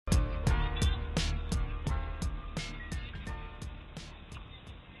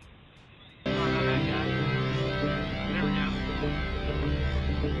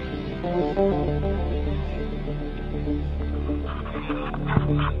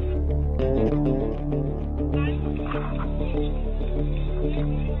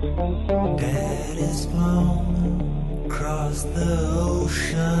Daddy's flown across the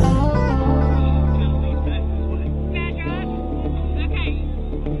ocean,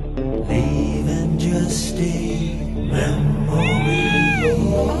 leaving just a memory.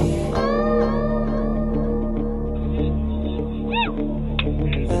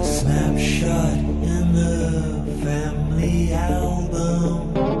 The snapshot in the family album.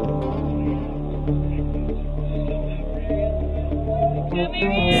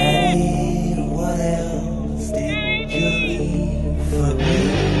 Daddy, what else did you leave for me?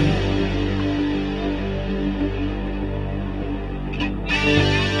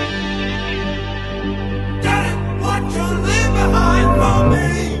 Daddy, what you leave behind for me?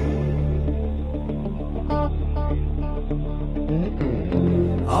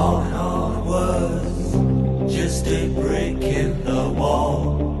 All in all it was just a break in the wall.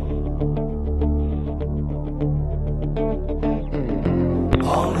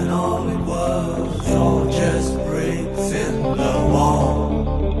 All in all it was all just breaks in the wall.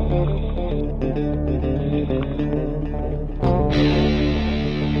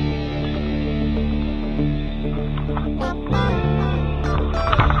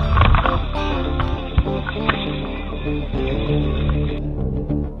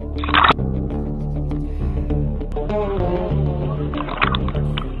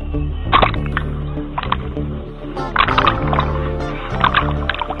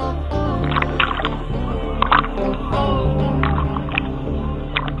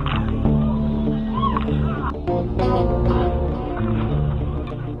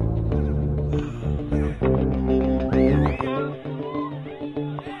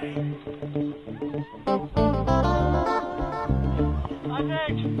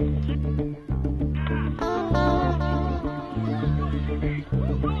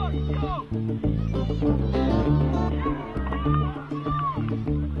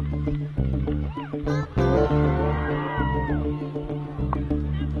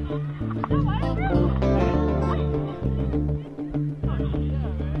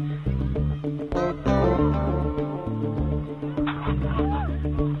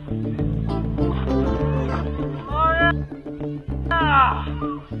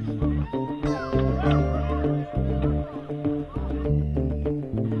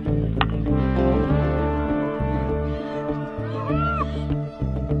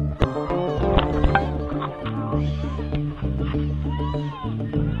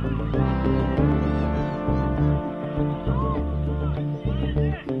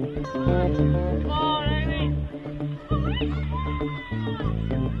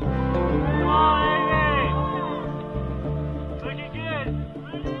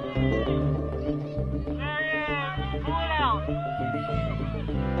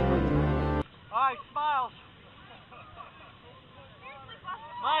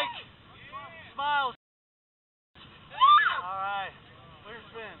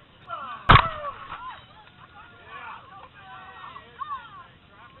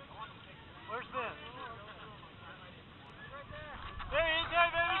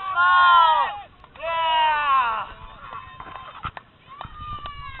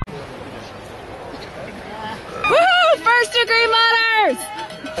 First degree murders!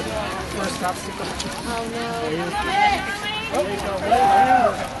 First top secret. Oh no.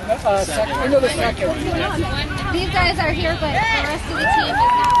 Second. The second. These guys are here, but the rest of the team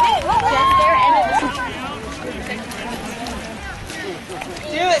is not. Just their end of the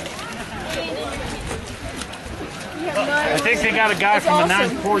Do it! I think they got a guy from the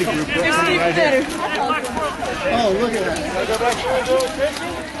 940 group. Just even better. Oh, look at that.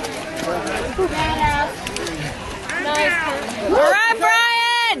 Nice. All right,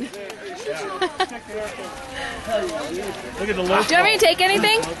 Brian! Look at the low. Do you want me to take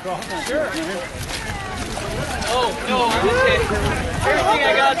anything? Sure. Oh, no, I'm okay. Everything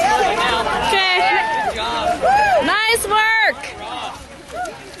I got is money now. Okay. Good job. Nice work!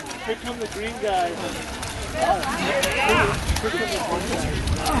 Here come the green guys.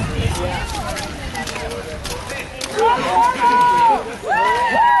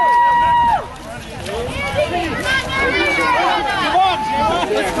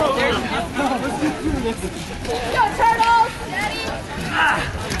 Go, Turtles! Daddy!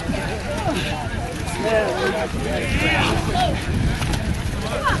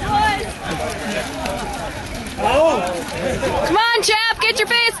 Come on, chap, get your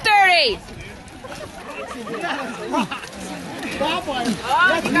face dirty!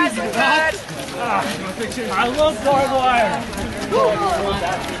 Oh, you guys are good. I love barbed wire.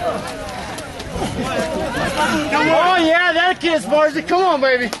 Oh yeah, that kid's Marcy. Come on,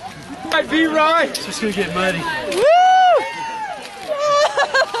 baby. Might be right. It's just gonna get muddy. Woo!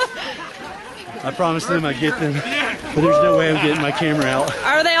 I promised them I'd get them, but there's no way I'm getting my camera out.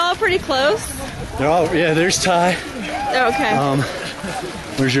 Are they all pretty close? They're all, yeah, there's Ty. Okay.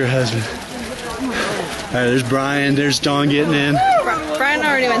 Where's your husband? All right, there's Brian. There's Dawn getting in. Brian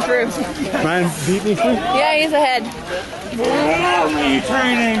already went through. Brian beat me through? Yeah, he's ahead.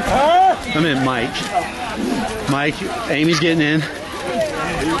 I meant Mike. Mike, Amy's getting in.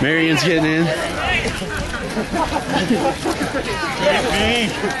 Marion's getting in.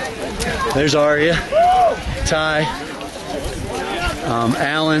 There's Aria. Ty.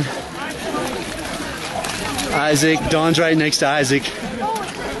 Alan. Isaac. Dawn's right next to Isaac.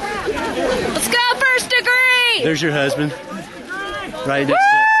 Let's go, first degree! There's your husband. Right next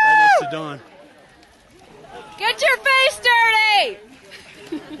to Dawn. Get your face dirty!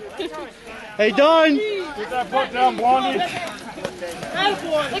 Hey, Dawn! Get that foot down, Blondie.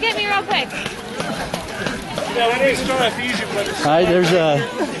 Look at me real quick. Yeah, we need to start off easy, but it's All right, there's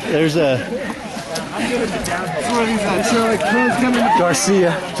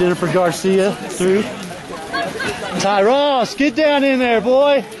Garcia, Jennifer Garcia through. Ty Ross, get down in there,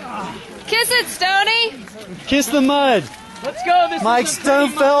 boy. Kiss it, Stoney! Kiss the mud. Let's go. This Mike is a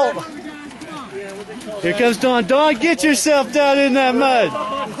pretty Stonefelt. Here comes Dawn. Dawn, get yourself down in that mud.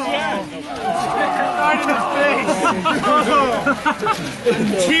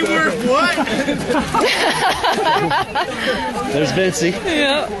 Teamwork, what? There's Vincy.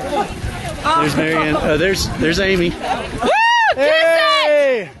 Yeah. There's Marianne. There's Amy. Woo! Kiss it!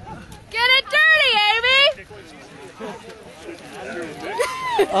 Hey! Get it dirty,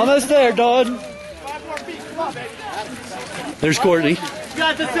 Amy! Almost there, Dawn. There's Courtney.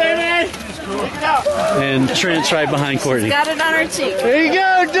 Got the same age. And Trent's right behind Courtney. Got it on her cheek. There you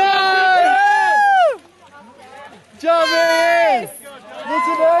go, Dawn! Good job, Marianne!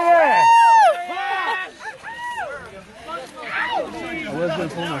 Listen over! I was going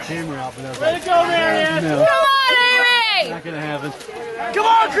to pull my camera out, but I was like, Let's go, Marianne. no, Come on, Amy! not going to happen. Come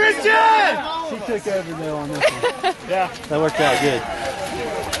on, Christian. She took over though on this one. Yeah. That worked out good.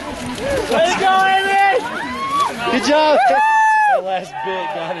 Let's go, Amy. Good job. That last bit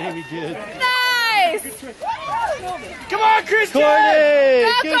got Amy good. Nice! Come on, Christian. Courtney!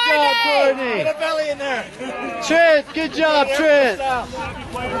 Go, Good job, Put Courtney! a belly in there. Trent! Good job, Trent!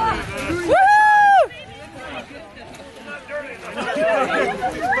 Woo!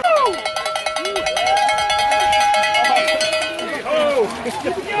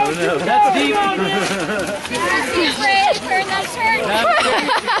 That's deep. Afraid, turn that turn.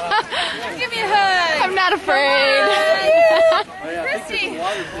 Give me a hug! I'm not afraid. Christy.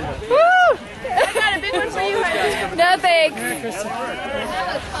 Woo! I got a big one for you, honey. No thanks. That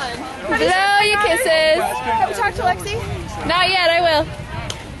was fun. Blow you kisses. Have we talked to Lexi? Not yet, I will.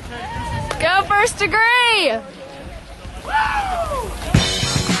 Go first degree!